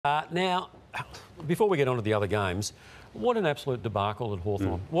Now, before we get on to the other games, what an absolute debacle at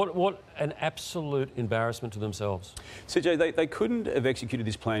Hawthorn. What an absolute embarrassment to themselves. CJ, they couldn't have executed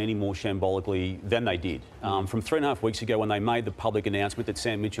this plan any more shambolically than they did. From 3.5 weeks ago when they made the public announcement that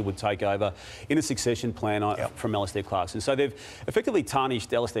Sam Mitchell would take over in a succession plan from Alistair Clarkson. So they've effectively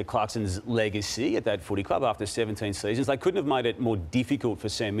tarnished Alistair Clarkson's legacy at that footy club after 17 seasons. They couldn't have made it more difficult for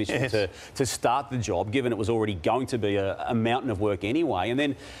Sam Mitchell to start the job, given it was already going to be a mountain of work anyway. And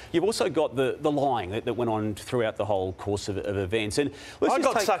then you've also got the lying that went on throughout the whole course of events. And I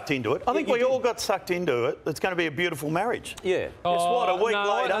got sucked into it. I think we all got sucked into it. It's going to be a beautiful marriage. Yeah. It's what, a week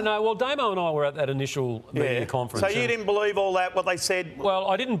later? No, well, Damo and I were at that initial media conference. So you didn't believe all that, what they said? Well,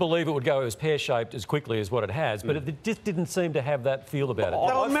 I didn't believe it would go as pear-shaped as quickly as what it has, but it just didn't seem to have that feel about it.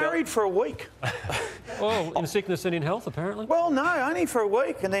 They were married for a week. Well, in sickness and in health, apparently. Well, no, only for a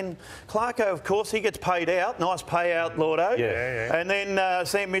week. And then Clarko, of course, he gets paid out. Nice payout, Lordo. Yeah. And then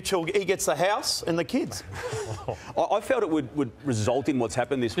Sam Mitchell, he gets the house and the kids. I felt it would result in what's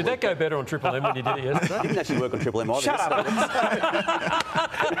happened this week. Did that go better on Triple M when you did it yesterday? It didn't actually work on Triple M either. Shut up.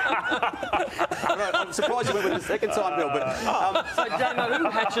 I'm surprised you went with the second time, Bill. But, So, Damo, who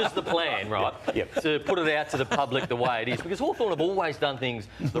hatches the plan, right, to put it out to the public the way it is? Because Hawthorn have always done things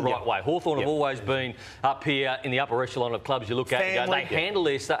the right way. Hawthorn have always been up here in the upper echelon of clubs you look at and go, they handle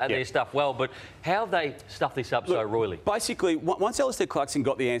their stuff well, but how have they stuffed this up so royally? Basically, once Alistair Clarkson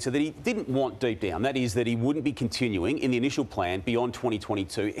got the answer that he didn't want deep down, that is that he wouldn't be continuing in the initial plan beyond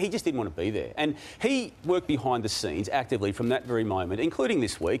 2022, he just didn't want to be there. And he worked behind the scenes actively from that very moment, including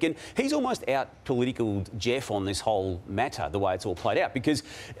this week, and he's almost out-political Jeff on this whole matter, the way it's all played out. Because,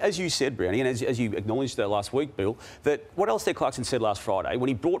 as you said, Brownie, and as you acknowledged last week, Bill, that what Alistair Clarkson said last Friday, when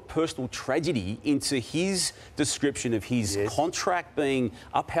he brought personal tragedy into his description of his contract being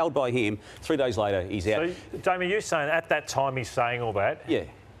upheld by him, 3 days later, he's out. So, Damian, you're saying at that time he's saying all that? Yeah.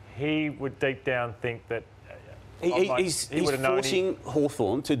 He would deep down think that... He's forcing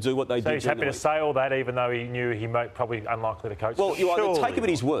Hawthorn to do what they do. So he's happy to say all that, even though he knew he might probably unlikely to coach. Well, you either take him at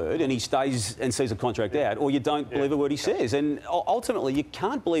his word and he stays and sees a contract out, or you don't believe a word he says. And ultimately, you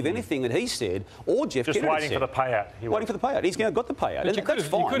can't believe anything that he said or Jeff Kennett said. Just waiting for the payout. Waiting for the payout. He's now got the payout. But and that's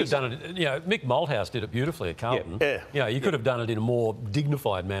fine. You could have done it. You know, Mick Malthouse did it beautifully at Carlton. You could have done it in a more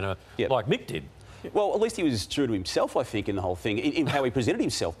dignified manner, like Mick did. Well, at least he was true to himself, I think, in the whole thing, in how he presented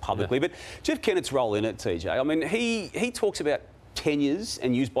himself publicly. But Jeff Kennett's role in it, TJ, I mean, he talks about tenures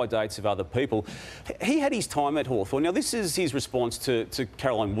and use-by dates of other people. He had his time at Hawthorn. Now, this is his response to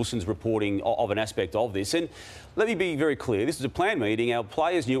Caroline Wilson's reporting of an aspect of this. And let me be very clear. This was a planned meeting. Our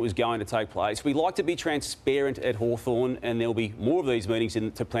players knew it was going to take place. We like to be transparent at Hawthorn, and there'll be more of these meetings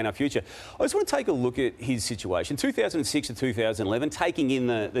to plan our future. I just want to take a look at his situation. 2006 to 2011, taking in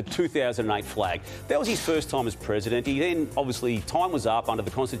the 2008 flag. That was his first time as president. He then, obviously, time was up under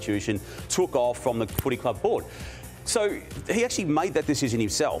the Constitution, took off from the footy club board. So he actually made that decision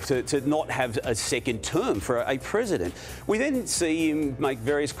himself to not have a second term for a president. We then see him make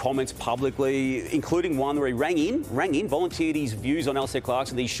various comments publicly, including one where he rang in, volunteered his views on Alistair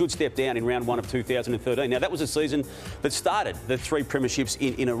Clarkson that he should step down in round 1 of 2013. Now, that was a season that started the 3 premierships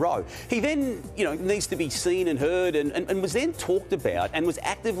in a row. He then, needs to be seen and heard and was then talked about and was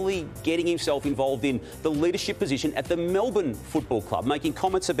actively getting himself involved in the leadership position at the Melbourne Football Club, making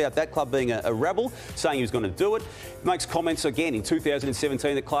comments about that club being a rebel, saying he was going to do it. Makes comments again in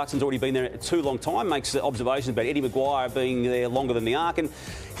 2017 that Clarkson's already been there too long time, makes observations about Eddie Maguire being there longer than the Ark, and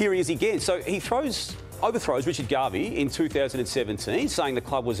here he is again. So he overthrows Richard Garvey in 2017, saying the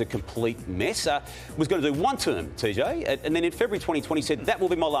club was a complete mess, was going to do 1 term, TJ, and then in February 2020 said, that will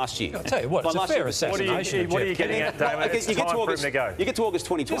be my last year. I'll tell you what, it's a fair assassination. What are you getting at, Damon? It's time for him to go. You get to August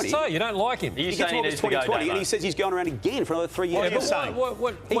 2020. Just say you don't like him. You get to August 2020 and he says he's going around again for another 3 years. What are you saying?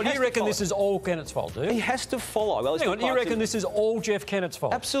 What do you reckon this is all Kennett's fault, do you? He has to follow. Hang on, you reckon this is all Jeff Kennett's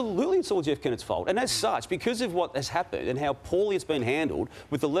fault? Absolutely, it's all Jeff Kennett's fault. And as such, because of what has happened and how poorly it's been handled,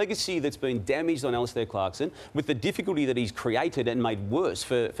 with the legacy that's been damaged on Alistair Clarkson, with the difficulty that he's created and made worse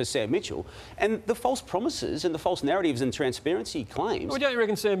for Sam Mitchell, and the false promises and the false narratives and transparency claims... Well, don't you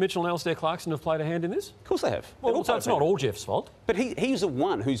reckon Sam Mitchell and Alistair Clarkson have played a hand in this? Of course they have. Well, so it's not all Jeff's fault. But he's the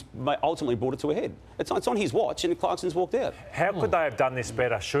one who's ultimately brought it to a head. It's on his watch and Clarkson's walked out. How could they have done this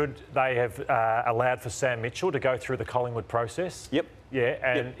better? Should they have allowed for Sam Mitchell to go through the Collingwood process? Yep. Yeah,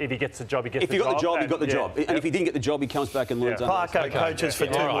 and if he gets the job, he gets the job. If he got the job, he got the job. And if he didn't get the job, he comes back and learns. Clarko coaches for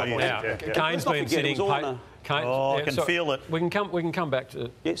 2 weeks. Now, Kane's been sitting... I can feel it. We can come back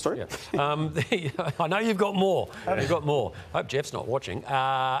to... Yeah, sorry. Yeah. I know you've got more. You've got more. I hope Jeff's not watching.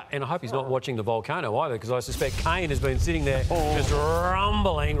 And I hope he's not watching the volcano either, because I suspect Kane has been sitting there just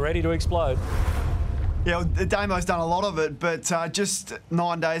rumbling, ready to explode. Yeah, well, Damo's done a lot of it, but just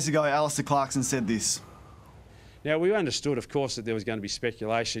 9 days ago, Alistair Clarkson said this. Now, we understood, of course, that there was going to be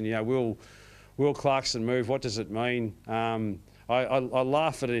speculation. You know, will Clarkson move? What does it mean? I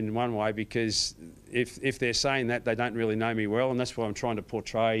laugh at it in one way because if they're saying that, they don't really know me well, and that's what I'm trying to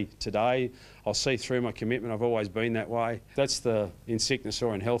portray today. I'll see through my commitment. I've always been that way. That's the in sickness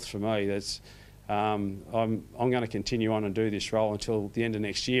or in health for me. That's I'm going to continue on and do this role until the end of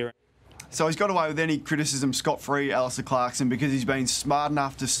next year. So he's got away with any criticism scot-free, Alistair Clarkson, because he's been smart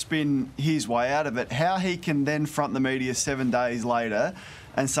enough to spin his way out of it. How he can then front the media 7 days later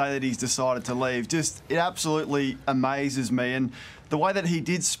and say that he's decided to leave, it absolutely amazes me. And the way that he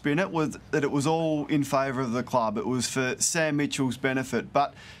did spin it was that it was all in favour of the club. It was for Sam Mitchell's benefit.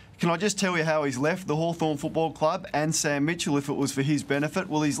 But can I just tell you how he's left the Hawthorn Football Club and Sam Mitchell if it was for his benefit?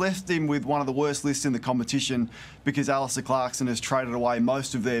 Well, he's left him with one of the worst lists in the competition because Alistair Clarkson has traded away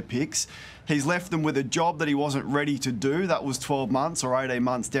most of their picks. He's left them with a job that he wasn't ready to do. That was 12 months or 18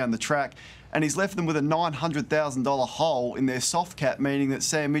 months down the track. And he's left them with a $900,000 hole in their soft cap, meaning that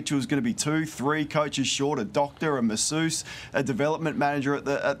Sam Mitchell is going to be 2-3 coaches short, a doctor, a masseuse, a development manager at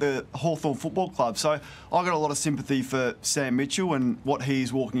the Hawthorn Football Club. So I've got a lot of sympathy for Sam Mitchell and what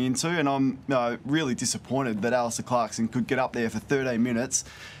he's walking into, and I'm really disappointed that Alistair Clarkson could get up there for 13 minutes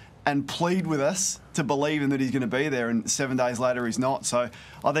and plead with us to believe in that he's going to be there, and 7 days later he's not. So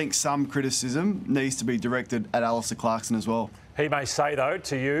I think some criticism needs to be directed at Alistair Clarkson as well. He may say, though,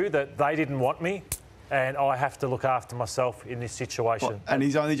 to you that they didn't want me and I have to look after myself in this situation. Well, and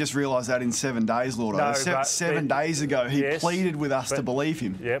he's only just realised that in 7 days, Lord. No, seven days ago, he pleaded with us to believe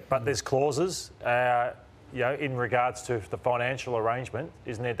him. Yeah, but there's clauses, in regards to the financial arrangement,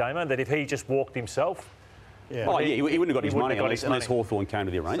 isn't there, Damo, that if he just walked himself... Yeah. He wouldn't have got his money unless Hawthorn came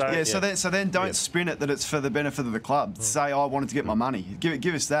to the arrangement. So then don't spin it that it's for the benefit of the club. Say, I wanted to get my money.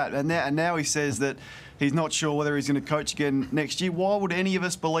 Give us that. And now he says that he's not sure whether he's going to coach again next year. Why would any of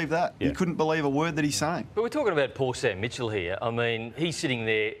us believe that? He couldn't believe a word that he's saying. But we're talking about poor Sam Mitchell here. I mean, he's sitting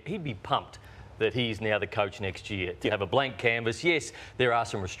there, he'd be pumped that he's now the coach next year. To have a blank canvas, yes, there are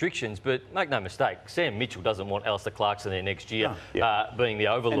some restrictions, but make no mistake, Sam Mitchell doesn't want Alistair Clarkson there next year being the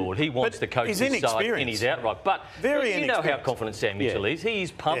overlord. He wants to coach his side in his outright. But you know how confident Sam Mitchell is.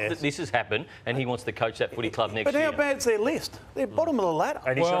 He's pumped that this has happened and he wants to coach that footy club next year. But how bad's their list? They're bottom of the ladder.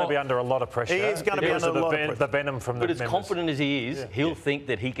 And he's going to be under a lot of pressure. He is going to be under a lot of pressure. The venom from the members. But as confident as he is, he'll think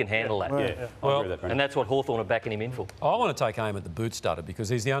that he can handle that. And that's what Hawthorn are backing him in for. I want to take aim at the boot starter because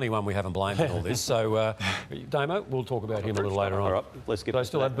he's the only one we haven't blamed in all this. So... Damo, we'll talk about him a little later on. All right, let's get. They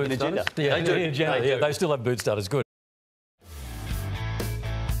still have boot starters. Yeah, they do. They still have boot starters. Good.